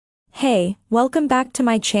Hey, welcome back to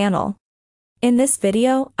my channel. In this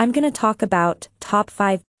video, I'm gonna talk about top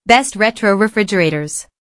 5 best retro refrigerators.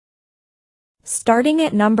 Starting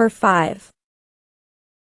at number 5.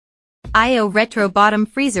 IO Retro Bottom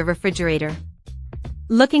Freezer Refrigerator.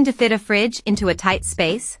 Looking to fit a fridge into a tight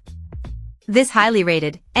space? This highly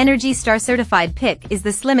rated, Energy Star certified pick is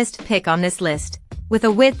the slimmest pick on this list, with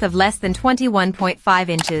a width of less than 21.5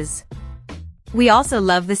 inches. We also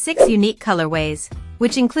love the 6 unique colorways,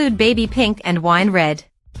 which include baby pink and wine red.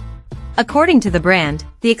 According to the brand,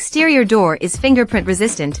 the exterior door is fingerprint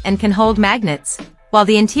resistant and can hold magnets, while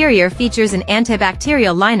the interior features an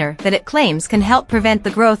antibacterial liner that it claims can help prevent the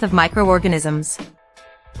growth of microorganisms.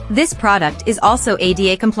 This product is also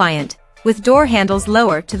ADA compliant, with door handles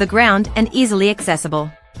lower to the ground and easily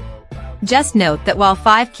accessible. Just note that while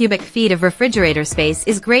 5 cubic feet of refrigerator space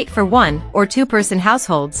is great for 1 or 2-person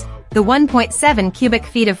households, the 1.7 cubic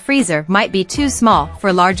feet of freezer might be too small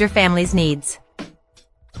for larger families' needs.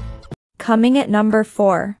 Coming at number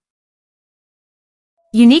 4.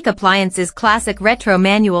 Unique Appliances Classic Retro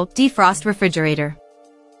Manual Defrost Refrigerator.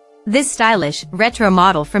 This stylish, retro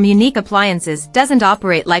model from Unique Appliances doesn't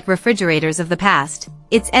operate like refrigerators of the past.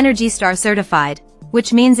 It's Energy Star certified,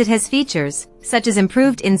 which means it has features, such as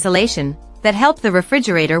improved insulation, that help the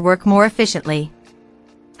refrigerator work more efficiently.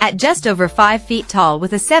 At just over 5 feet tall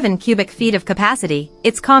with a 7 cubic feet of capacity,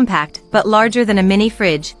 it's compact but larger than a mini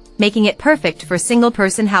fridge, making it perfect for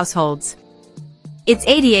single-person households. It's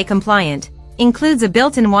ADA compliant, includes a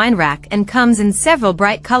built-in wine rack and comes in several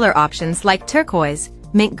bright color options like turquoise,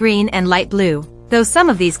 mint green and light blue, though some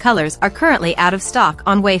of these colors are currently out of stock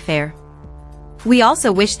on Wayfair. We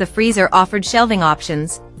also wish the freezer offered shelving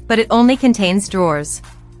options, but it only contains drawers.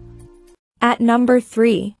 At number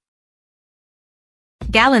 3.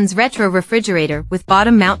 Galanz Retro Refrigerator with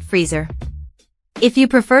Bottom Mount Freezer. If you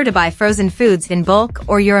prefer to buy frozen foods in bulk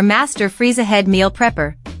or you're a master freeze-ahead meal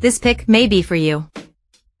prepper, this pick may be for you.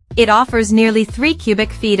 It offers nearly 3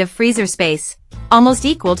 cubic feet of freezer space, almost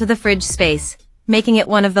equal to the fridge space, making it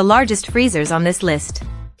one of the largest freezers on this list.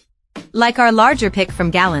 Like our larger pick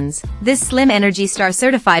from Galanz, this slim Energy Star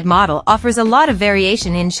certified model offers a lot of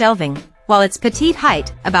variation in shelving, while its petite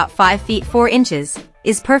height, about 5 feet 4 inches,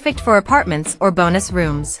 is perfect for apartments or bonus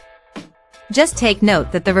rooms. Just take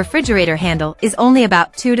note that the refrigerator handle is only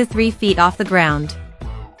about 2 to 3 feet off the ground.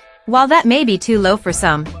 While that may be too low for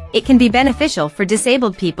some, it can be beneficial for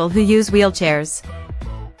disabled people who use wheelchairs.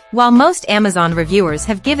 While most Amazon reviewers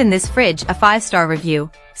have given this fridge a 5-star review,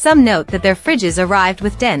 some note that their fridges arrived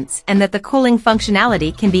with dents and that the cooling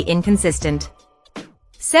functionality can be inconsistent.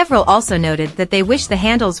 Several also noted that they wish the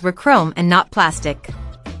handles were chrome and not plastic.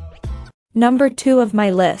 Number 2 of my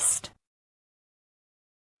list.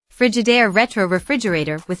 Frigidaire Retro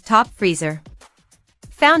Refrigerator with Top Freezer.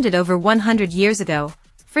 Founded over 100 years ago,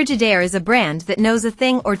 Frigidaire is a brand that knows a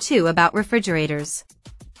thing or two about refrigerators.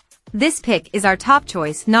 This pick is our top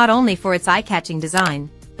choice not only for its eye-catching design,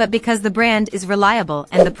 but because the brand is reliable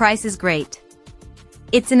and the price is great.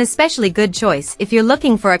 It's an especially good choice if you're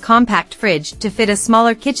looking for a compact fridge to fit a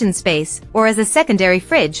smaller kitchen space or as a secondary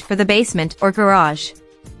fridge for the basement or garage.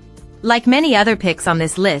 Like many other picks on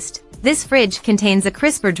this list, this fridge contains a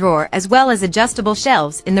crisper drawer as well as adjustable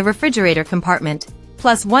shelves in the refrigerator compartment,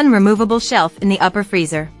 plus one removable shelf in the upper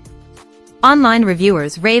freezer. Online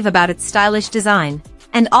reviewers rave about its stylish design,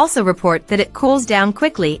 and also report that it cools down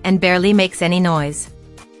quickly and barely makes any noise.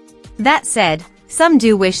 That said, some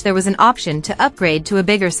do wish there was an option to upgrade to a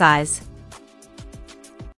bigger size.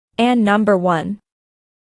 And number 1.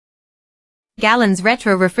 Galanz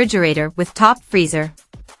Retro Refrigerator with Top Freezer.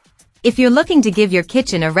 If you're looking to give your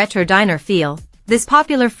kitchen a retro diner feel, this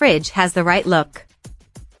popular fridge has the right look.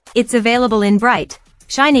 It's available in bright,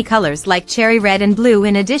 shiny colors like cherry red and blue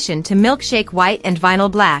in addition to milkshake white and vinyl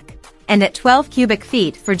black, and at 12 cubic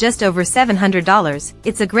feet for just over $700,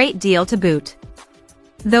 it's a great deal to boot.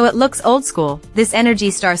 Though it looks old school, this Energy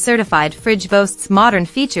Star certified fridge boasts modern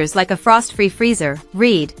features like a frost-free freezer,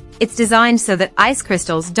 read, it's designed so that ice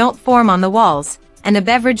crystals don't form on the walls, and a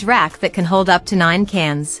beverage rack that can hold up to 9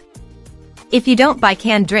 cans. If you don't buy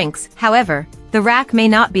canned drinks, however, the rack may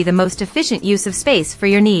not be the most efficient use of space for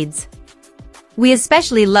your needs. We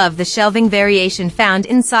especially love the shelving variation found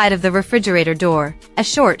inside of the refrigerator door, a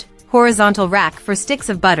short, horizontal rack for sticks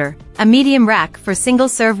of butter, a medium rack for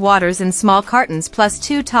single-serve waters and small cartons plus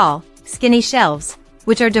 2 tall, skinny shelves,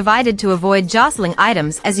 which are divided to avoid jostling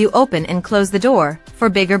items as you open and close the door, for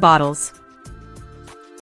bigger bottles.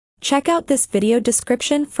 Check out this video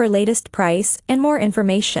description for latest price and more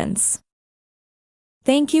informations.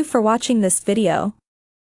 Thank you for watching this video.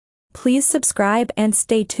 Please subscribe and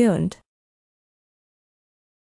stay tuned.